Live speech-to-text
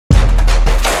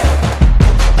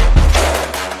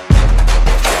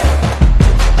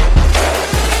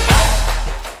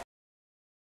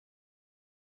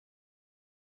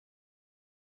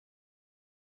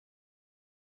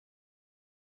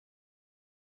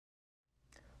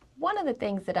One of the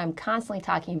things that I'm constantly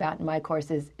talking about in my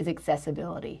courses is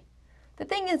accessibility. The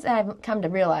thing is that I've come to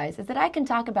realize is that I can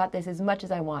talk about this as much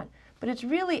as I want, but it's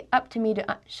really up to me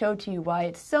to show to you why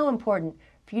it's so important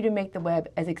for you to make the web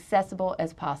as accessible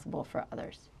as possible for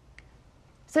others.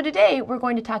 So today we're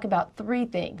going to talk about three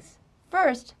things.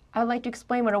 First, I would like to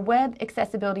explain what a web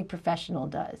accessibility professional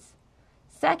does.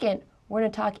 Second, we're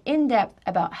going to talk in depth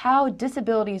about how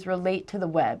disabilities relate to the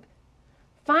web.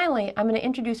 Finally, I'm going to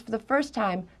introduce for the first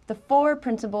time the 4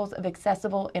 principles of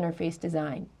accessible interface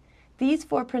design. These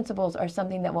 4 principles are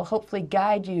something that will hopefully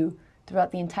guide you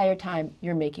throughout the entire time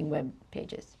you're making web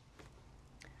pages.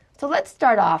 So let's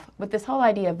start off with this whole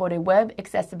idea of what a web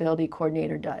accessibility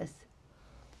coordinator does.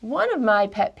 One of my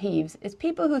pet peeves is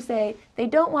people who say they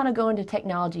don't want to go into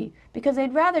technology because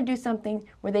they'd rather do something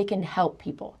where they can help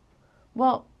people.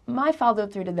 Well, my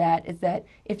follow-through to that is that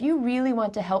if you really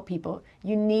want to help people,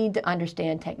 you need to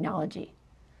understand technology.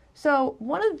 So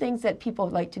one of the things that people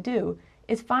like to do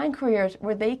is find careers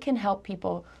where they can help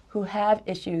people who have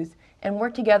issues and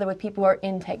work together with people who are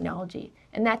in technology.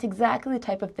 And that's exactly the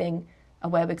type of thing a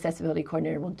web accessibility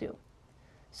coordinator will do.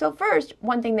 So first,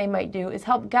 one thing they might do is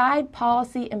help guide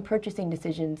policy and purchasing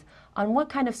decisions on what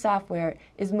kind of software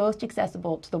is most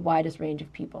accessible to the widest range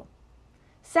of people.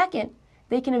 Second,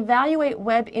 they can evaluate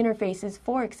web interfaces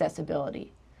for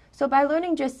accessibility. So by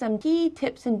learning just some key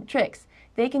tips and tricks,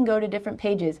 they can go to different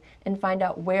pages and find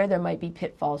out where there might be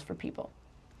pitfalls for people.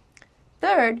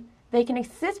 Third, they can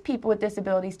assist people with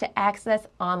disabilities to access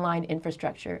online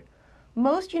infrastructure.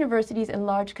 Most universities and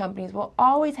large companies will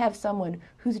always have someone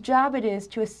whose job it is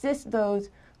to assist those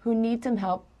who need some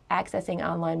help accessing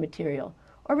online material,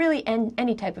 or really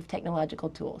any type of technological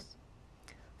tools.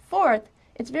 Fourth,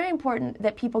 it's very important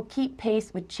that people keep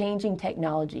pace with changing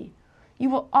technology. You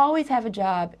will always have a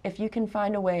job if you can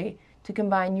find a way to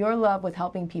combine your love with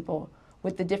helping people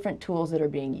with the different tools that are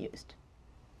being used.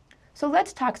 So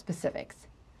let's talk specifics.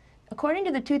 According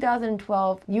to the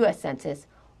 2012 U.S. Census,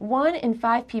 1 in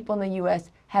 5 people in the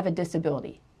U.S. have a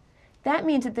disability. That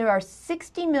means that there are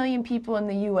 60 million people in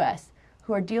the U.S.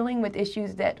 who are dealing with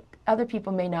issues that other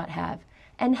people may not have,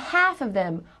 and half of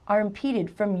them are impeded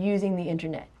from using the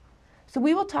internet. So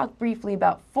we will talk briefly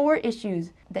about 4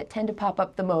 issues that tend to pop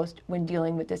up the most when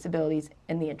dealing with disabilities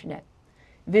and the internet: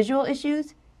 visual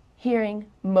issues, hearing,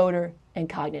 motor, and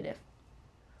cognitive.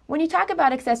 When you talk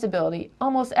about accessibility,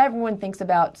 almost everyone thinks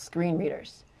about screen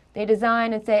readers. They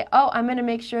design and say, oh, I'm going to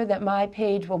make sure that my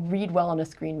page will read well on a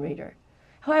screen reader.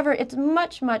 However, it's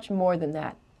much, much more than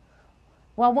that.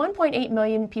 While 1.8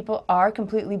 million people are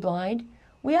completely blind,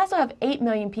 we also have 8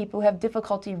 million people who have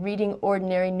difficulty reading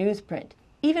ordinary newsprint,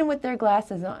 even with their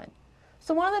glasses on.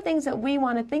 So one of the things that we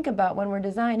want to think about when we're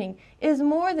designing is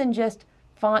more than just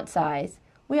font size.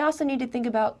 We also need to think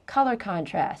about color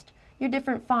contrast, your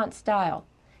different font style.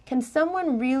 Can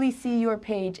someone really see your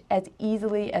page as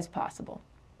easily as possible?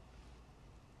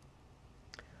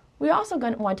 We're also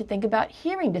going to want to think about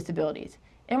hearing disabilities,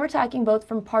 and we're talking both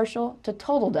from partial to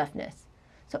total deafness.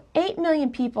 So 8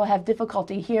 million people have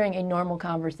difficulty hearing a normal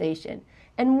conversation,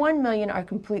 and 1 million are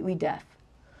completely deaf.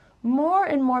 More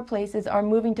and more places are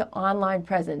moving to online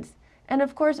presence, and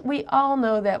of course we all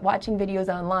know that watching videos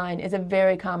online is a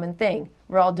very common thing.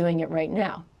 We're all doing it right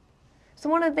now. So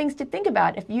one of the things to think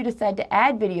about if you decide to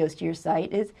add videos to your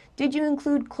site is, did you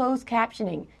include closed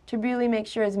captioning to really make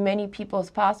sure as many people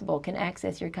as possible can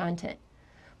access your content?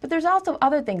 But there's also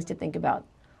other things to think about.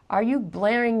 Are you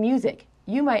blaring music?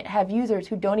 You might have users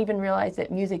who don't even realize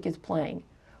that music is playing.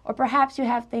 Or perhaps you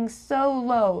have things so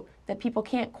low that people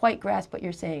can't quite grasp what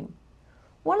you're saying.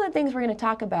 One of the things we're going to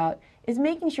talk about is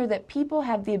making sure that people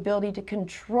have the ability to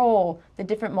control the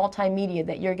different multimedia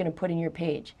that you're going to put in your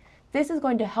page. This is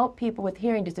going to help people with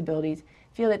hearing disabilities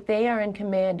feel that they are in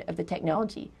command of the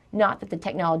technology, not that the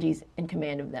technology is in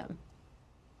command of them.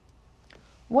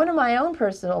 One of my own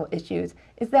personal issues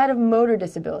is that of motor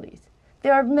disabilities.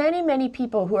 There are many, many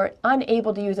people who are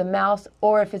unable to use a mouse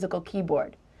or a physical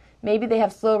keyboard. Maybe they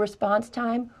have slow response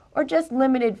time or just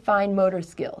limited fine motor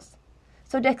skills.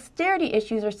 So dexterity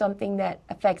issues are something that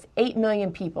affects 8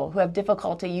 million people who have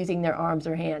difficulty using their arms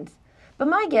or hands. But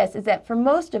my guess is that for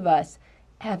most of us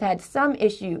have had some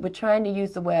issue with trying to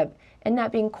use the web and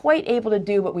not being quite able to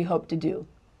do what we hope to do.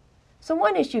 So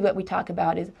one issue that we talk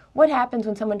about is what happens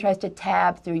when someone tries to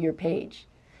tab through your page.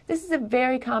 This is a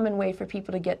very common way for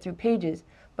people to get through pages,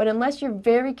 but unless you're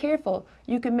very careful,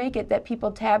 you can make it that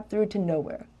people tab through to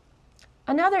nowhere.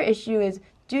 Another issue is,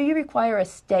 do you require a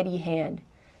steady hand?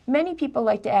 Many people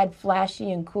like to add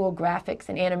flashy and cool graphics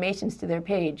and animations to their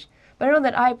page, but I know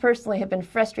that I personally have been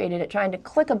frustrated at trying to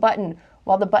click a button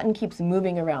while the button keeps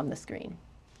moving around the screen.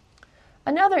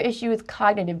 Another issue is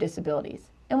cognitive disabilities,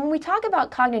 And when we talk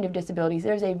about cognitive disabilities,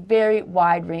 there's a very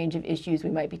wide range of issues we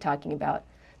might be talking about.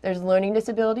 There's learning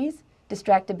disabilities,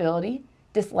 distractibility,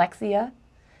 dyslexia,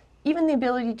 even the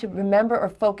ability to remember or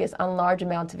focus on large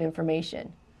amounts of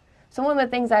information. So one of the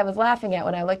things I was laughing at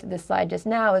when I looked at this slide just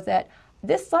now is that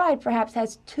this slide perhaps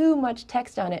has too much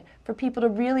text on it for people to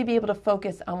really be able to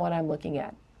focus on what I'm looking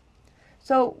at.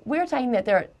 So we're talking that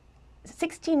there are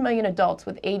 16 million adults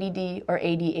with ADD or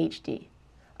ADHD.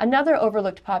 Another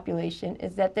overlooked population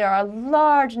is that there are a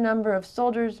large number of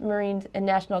soldiers, Marines, and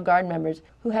National Guard members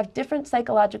who have different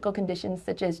psychological conditions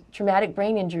such as traumatic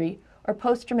brain injury or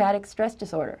post-traumatic stress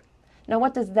disorder. Now,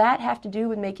 what does that have to do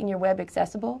with making your web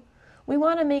accessible? We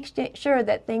want to make sure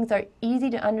that things are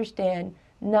easy to understand,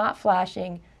 not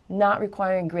flashing, not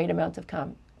requiring great amounts of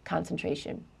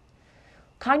concentration.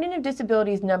 Cognitive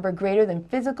disabilities number greater than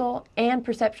physical and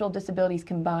perceptual disabilities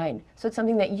combined, so it's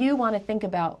something that you want to think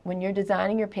about when you're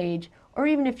designing your page, or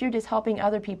even if you're just helping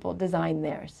other people design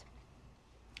theirs.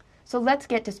 So let's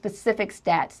get to specific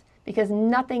stats, because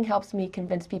nothing helps me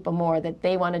convince people more that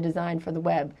they want to design for the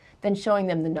web than showing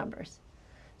them the numbers.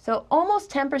 So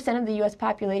almost 10% of the US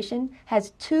population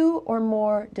has 2 or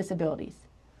more disabilities.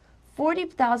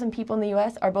 40,000 people in the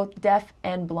US are both deaf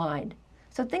and blind.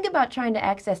 So think about trying to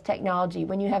access technology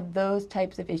when you have those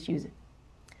types of issues.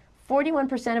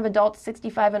 41% of adults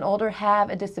 65 and older have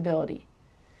a disability.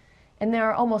 And there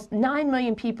are almost 9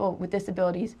 million people with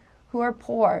disabilities who are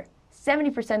poor.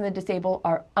 70% of the disabled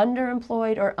are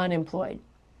underemployed or unemployed.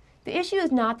 The issue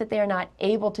is not that they are not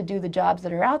able to do the jobs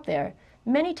that are out there.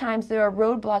 Many times there are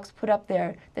roadblocks put up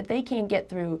there that they can't get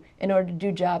through in order to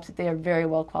do jobs that they are very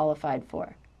well qualified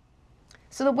for.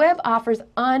 So the web offers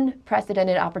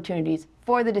unprecedented opportunities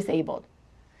for the disabled.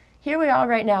 Here we are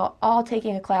right now, all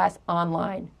taking a class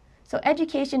online. So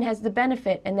education has the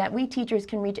benefit in that we teachers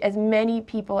can reach as many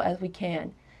people as we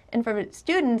can. And for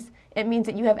students, it means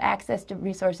that you have access to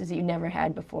resources that you never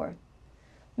had before.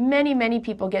 Many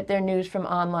people get their news from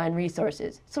online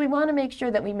resources. So we want to make sure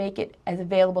that we make it as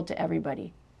available to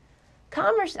everybody.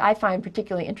 Commerce I find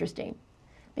particularly interesting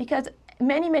because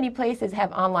many places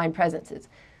have online presences.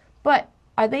 But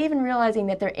are they even realizing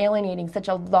that they're alienating such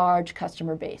a large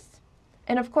customer base?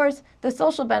 And of course, the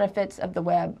social benefits of the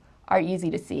web are easy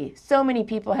to see. So many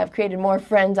people have created more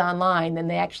friends online than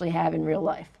they actually have in real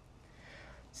life.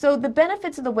 So the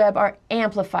benefits of the web are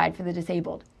amplified for the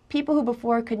disabled. People who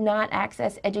before could not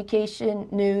access education,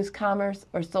 news, commerce,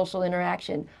 or social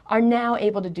interaction are now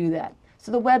able to do that.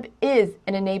 So the web is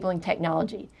an enabling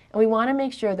technology, and we want to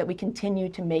make sure that we continue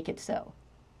to make it so.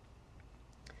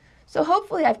 So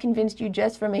hopefully I've convinced you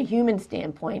just from a human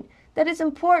standpoint that it's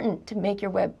important to make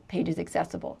your web pages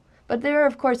accessible. But there are,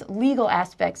 of course, legal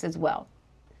aspects as well.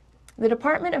 The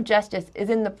Department of Justice is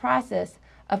in the process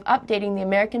of updating the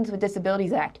Americans with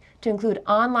Disabilities Act to include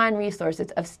online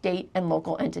resources of state and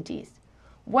local entities.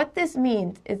 What this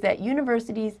means is that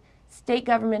universities, state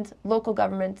governments, local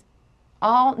governments,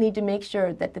 all need to make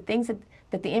sure that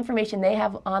the information they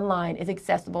have online is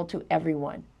accessible to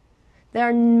everyone. There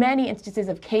are many instances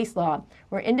of case law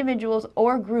where individuals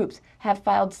or groups have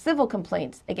filed civil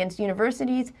complaints against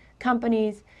universities,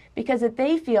 companies, because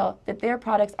they feel that their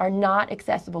products are not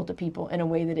accessible to people in a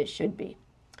way that it should be.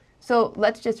 So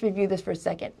let's just review this for a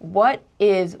second. What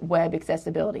is web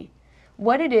accessibility?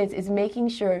 What it is making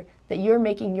sure that you're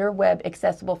making your web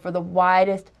accessible for the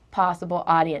widest possible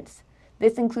audience.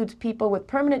 This includes people with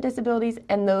permanent disabilities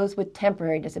and those with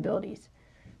temporary disabilities.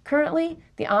 Currently,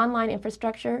 the online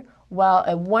infrastructure, while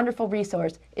a wonderful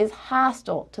resource, is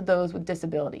hostile to those with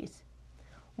disabilities.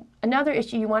 Another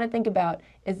issue you want to think about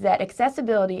is that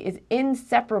accessibility is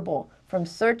inseparable from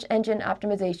search engine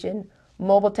optimization,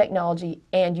 mobile technology,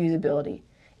 and usability.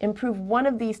 Improve one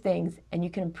of these things and you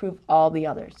can improve all the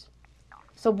others.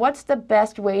 So what's the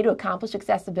best way to accomplish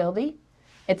accessibility?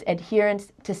 It's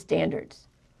adherence to standards.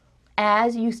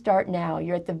 As you start now,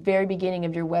 you're at the very beginning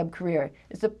of your web career.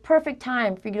 It's the perfect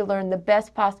time for you to learn the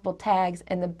best possible tags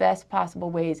and the best possible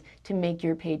ways to make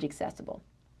your page accessible.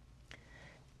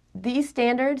 These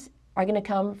standards are going to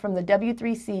come from the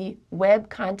W3C Web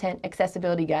Content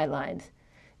Accessibility Guidelines.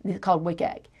 These are called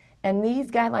WCAG. And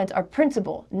these guidelines are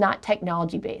principle, not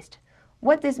technology-based.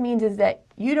 What this means is that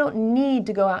you don't need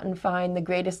to go out and find the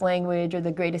greatest language or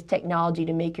the greatest technology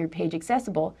to make your page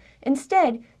accessible.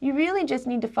 Instead, you really just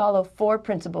need to follow 4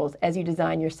 principles as you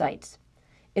design your sites.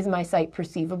 Is my site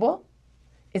perceivable?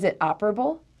 Is it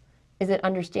operable? Is it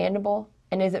understandable?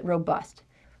 And is it robust?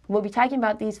 We'll be talking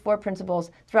about these 4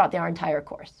 principles throughout our entire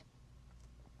course.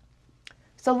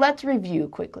 So let's review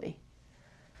quickly.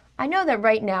 I know that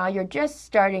right now you're just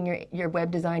starting your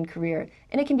web design career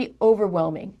and it can be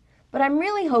overwhelming. But I'm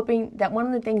really hoping that one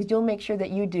of the things you'll make sure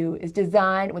that you do is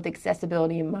design with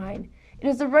accessibility in mind. It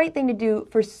is the right thing to do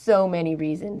for so many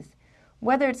reasons.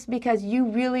 Whether it's because you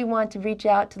really want to reach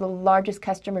out to the largest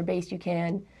customer base you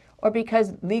can, or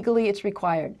because legally it's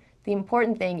required, the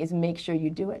important thing is make sure you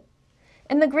do it.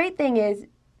 And the great thing is,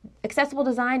 accessible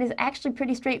design is actually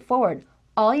pretty straightforward.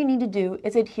 All you need to do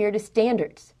is adhere to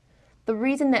standards. The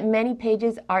reason that many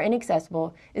pages are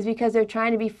inaccessible is because they're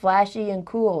trying to be flashy and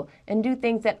cool and do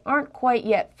things that aren't quite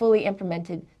yet fully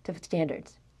implemented to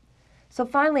standards. So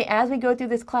finally, as we go through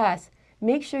this class,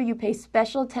 make sure you pay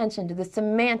special attention to the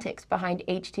semantics behind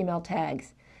HTML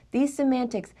tags. These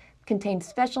semantics contain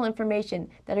special information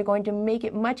that are going to make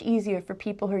it much easier for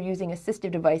people who are using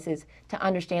assistive devices to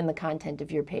understand the content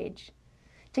of your page.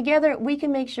 Together, we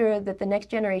can make sure that the next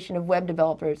generation of web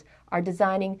developers are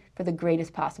designing for the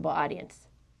greatest possible audience.